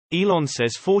Elon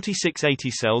says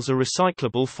 4680 cells are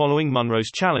recyclable following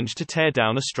Munro's challenge to tear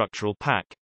down a structural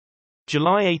pack.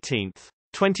 July 18,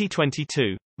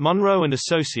 2022. Munro and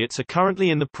Associates are currently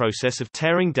in the process of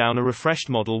tearing down a refreshed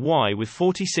Model Y with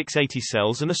 4680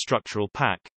 cells and a structural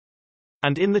pack.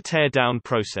 And in the tear-down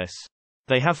process,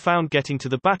 they have found getting to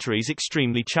the batteries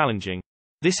extremely challenging.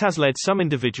 This has led some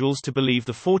individuals to believe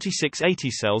the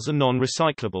 4680 cells are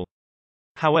non-recyclable.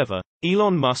 However,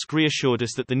 Elon Musk reassured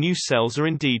us that the new cells are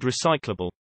indeed recyclable.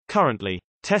 Currently,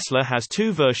 Tesla has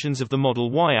two versions of the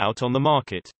Model Y out on the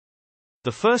market.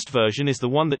 The first version is the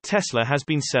one that Tesla has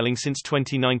been selling since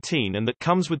 2019 and that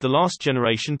comes with the last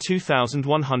generation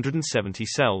 2170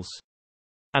 cells.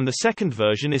 And the second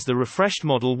version is the refreshed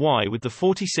Model Y with the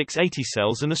 4680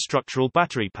 cells and a structural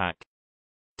battery pack.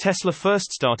 Tesla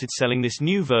first started selling this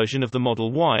new version of the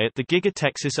Model Y at the Giga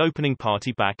Texas opening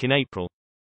party back in April.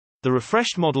 The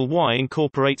refreshed Model Y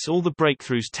incorporates all the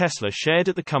breakthroughs Tesla shared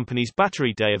at the company's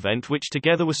Battery Day event, which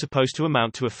together were supposed to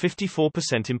amount to a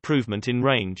 54% improvement in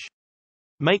range,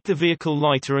 make the vehicle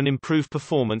lighter and improve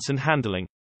performance and handling.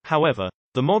 However,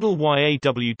 the Model Y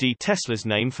AWD, Tesla's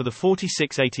name for the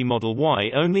 4680 Model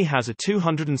Y, only has a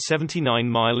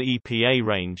 279-mile EPA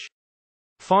range,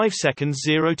 5 seconds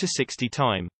 0 to 60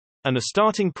 time, and a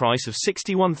starting price of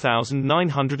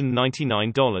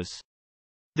 $61,999.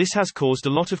 This has caused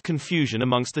a lot of confusion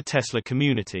amongst the Tesla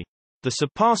community. The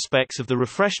subpar specs of the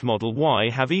refreshed Model Y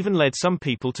have even led some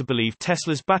people to believe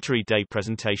Tesla's Battery Day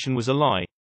presentation was a lie.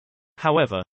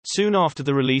 However, soon after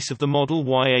the release of the Model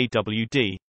Y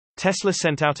AWD, Tesla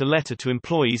sent out a letter to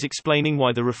employees explaining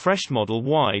why the refreshed Model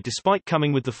Y, despite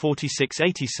coming with the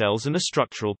 4680 cells and a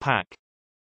structural pack,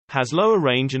 has lower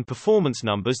range and performance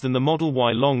numbers than the Model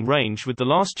Y long range with the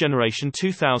last generation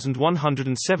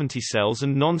 2170 cells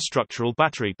and non-structural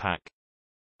battery pack.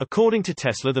 According to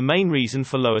Tesla, the main reason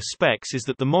for lower specs is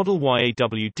that the Model Y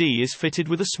AWD is fitted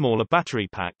with a smaller battery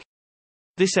pack.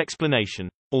 This explanation,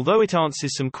 although it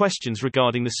answers some questions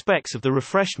regarding the specs of the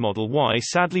refreshed Model Y,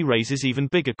 sadly raises even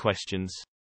bigger questions.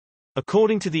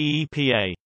 According to the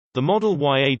EPA, the Model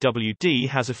Y AWD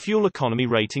has a fuel economy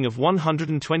rating of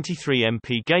 123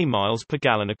 mpg miles per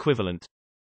gallon equivalent.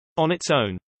 On its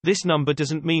own, this number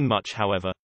doesn't mean much.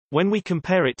 However, when we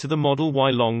compare it to the Model Y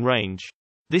long range,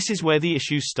 this is where the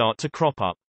issues start to crop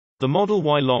up. The Model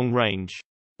Y long range,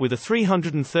 with a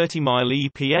 330-mile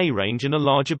EPA range and a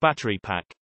larger battery pack,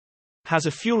 has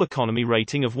a fuel economy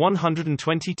rating of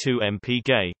 122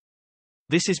 mpg.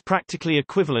 This is practically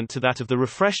equivalent to that of the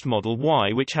refreshed Model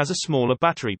Y, which has a smaller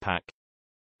battery pack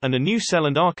and a new cell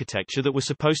and architecture that were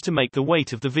supposed to make the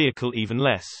weight of the vehicle even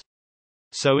less.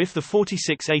 So if the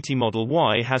 4680 Model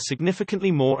Y has significantly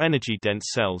more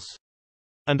energy-dense cells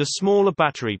and a smaller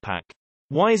battery pack,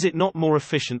 why is it not more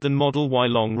efficient than Model Y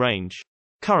long range?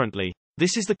 Currently,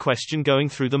 this is the question going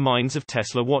through the minds of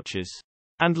Tesla watchers.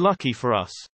 And lucky for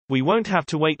us, we won't have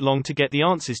to wait long to get the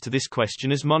answers to this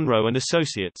question, as Munro and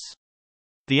Associates,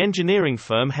 the engineering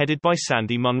firm headed by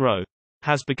Sandy Munro,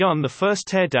 has begun the first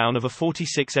teardown of a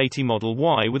 4680 Model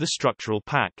Y with a structural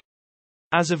pack.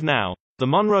 As of now, the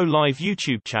Munro Live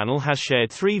YouTube channel has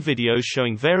shared 3 videos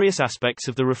showing various aspects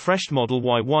of the refreshed Model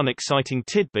Y. One exciting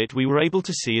tidbit we were able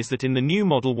to see is that in the new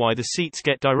Model Y the seats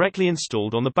get directly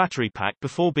installed on the battery pack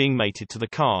before being mated to the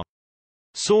car.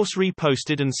 Source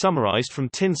reposted and summarized from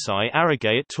Tinsae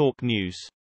Aregay at torquenews.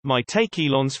 My take: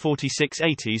 Elon's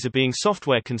 4680s are being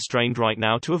software constrained right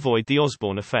now to avoid the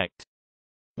Osborne effect.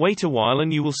 Wait a while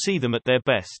and you will see them at their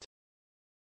best.